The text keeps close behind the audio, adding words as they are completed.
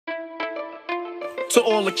To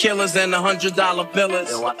all the killers and the $100 billers.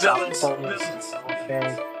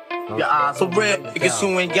 For real niggas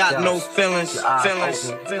who ain't got no feelings. I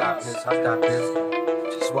got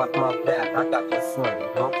this. Just wipe my back. I got the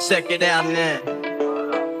front. Check it out now.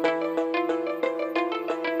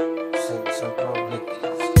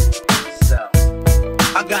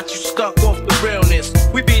 I got you stuck off the realness.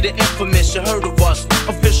 We be the infamous, you heard of us.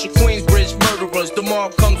 Official Queensbridge murderers. The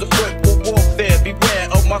mob comes equipped for warfare. Beware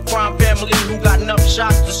of my crime family who got enough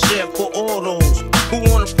shots to share for all those who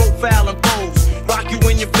wanna profile and pose. Rock you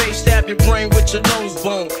in your face, stab your brain with your nose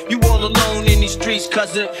bone. You all alone in these streets,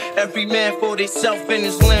 cousin. Every man for theyself in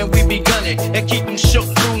his land, we be gunning. And keep them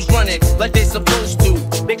shook crews running like they supposed to.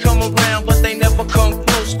 They come around, but they never come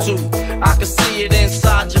close to. I can see it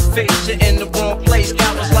inside your face, you're in the wrong place.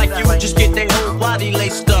 Cowards like you just get their whole body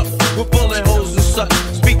laced up with bullet holes and such.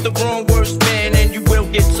 Speak the wrong words, man, and you will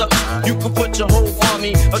get touched. You can put your whole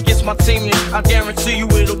army against my team, and I guarantee you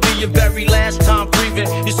it'll be your very last time breathing.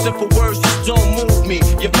 Your simple words just don't move me.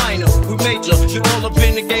 You're minor, we major. You're all up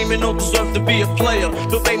in the game and don't deserve to be a player.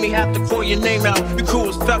 Don't make me have to call your name out. Your cool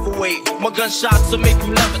as featherweight. My gunshots will make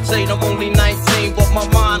you levitate. I'm only 19, but my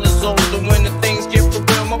mind is older. When the things get for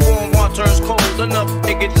real, my warm heart turns cold. Another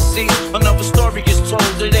nigga deceased, another story gets told.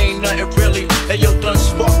 It ain't nothing really. Hey, yo, done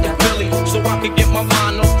sparked the Billy, so I can get my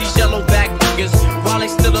mind off these yellow back niggas. While they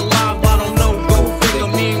still alive, I don't know. Go figure.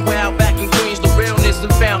 Meanwhile, back in Queens, the realness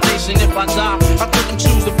and foundation. If I die, I couldn't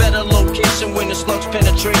choose a better location when the slugs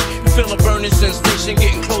penetrate. You feel a burning sensation,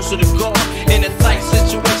 getting closer to God. In a tight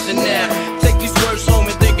situation now. Take these words home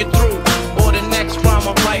and think it through. Or the next rhyme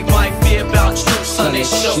I write might be about you. Son, they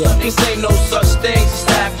shook. This ain't no such thing as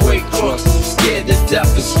halfway crooks. Scared to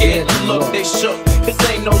death and scared to look. They shook. This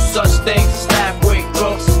ain't no such thing as halfway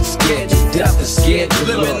crooks. Scared to death and scared to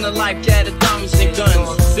look. Living the life that is diamonds and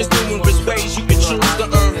guns. There's numerous ways you can choose to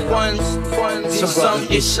earn funds. So some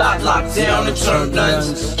get shot, locked down, and turn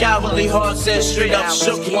nuns. Cowardly hearts and straight up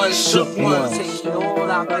shook ones, shook ones.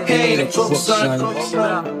 He ain't a crook, son.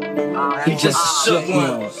 He just a shook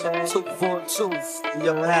one. 2 for 2.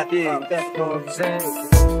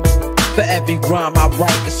 For every rhyme I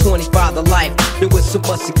write, it's 25 to life. There was so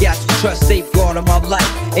much I got to trust, safeguarding my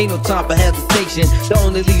life. Ain't no time for hesitation, that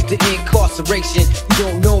only leads to incarceration. You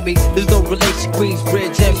don't know me, there's no relation.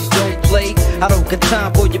 Queensbridge, M's don't play. I don't got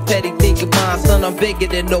time for your petty thinking mind, son, I'm bigger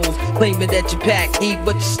than those. Claiming that you pack heat,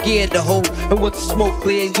 but you're scared to hold. And once the smoke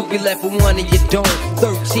clears, you be left with one and you don't.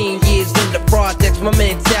 13 years in the projects, my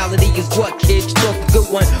mentality is what, kid? You talk a good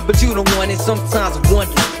one, but you don't want it. Sometimes I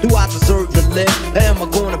wonder, do I deserve to live? Or am I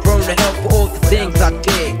gonna burn the hell for all the things I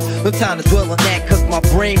did? No time to dwell on that, cause my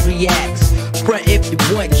brain reacts. Front if you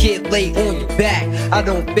want, kid, lay on your back. I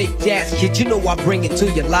don't fake jazz, kid, you know I bring it to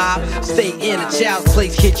your live. Stay in a child's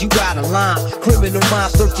place, kid, you out of line. Criminal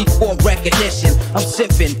minds searching for recognition. I'm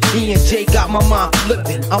sipping, E and J got my mind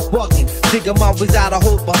flipping. I'm bugging, digging my ways out of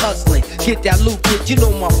hope for hustling. Get that loot, kid, you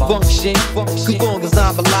know my function. Cause long as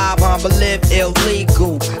I'm alive, I'ma live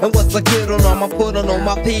illegal. And once I get on them, I put on all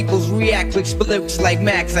my peoples. React quick, split lyrics like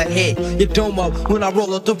Max, I hit your dome up. When I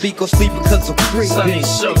roll up the beat, go sleep because I'm free. Sonny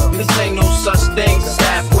shook, this ain't no such thing as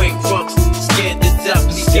halfway crooks. Scared to death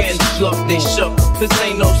and scared to look, they shook. This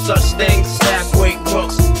ain't no such thing as halfway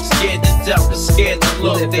crooks. Scared to death and scared to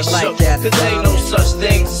look, they shook. This ain't no such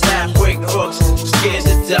thing as halfway crooks. Scared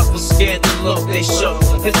to death and scared to look, they shook.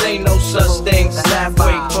 This ain't no such thing as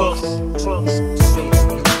halfway crooks.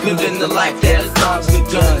 Living the life that is dogs and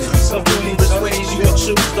guns. Some numerous ways you can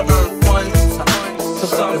choose to earn funds. So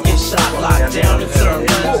some get shot, locked down, and turn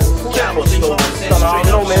nuns. Cowardly hearts and straight up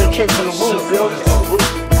shook. Man, came from the roof, Bill.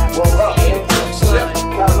 Well, up, man.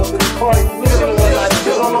 Got up in the party. We don't know like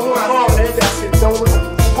this on the roof, man. That's it. Don't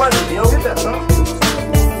run it, yo. Get that, huh?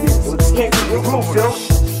 It came from the roof, yo.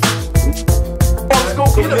 Let's go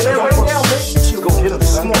get it right now, man. Let's go get it.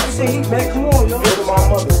 Come on. See, man, come on, yo. Go to my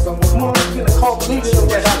mother. Come on, let's get a call, please. Come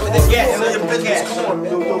on, yo,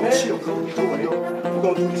 chill. We're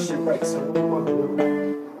gonna do this shit right, son.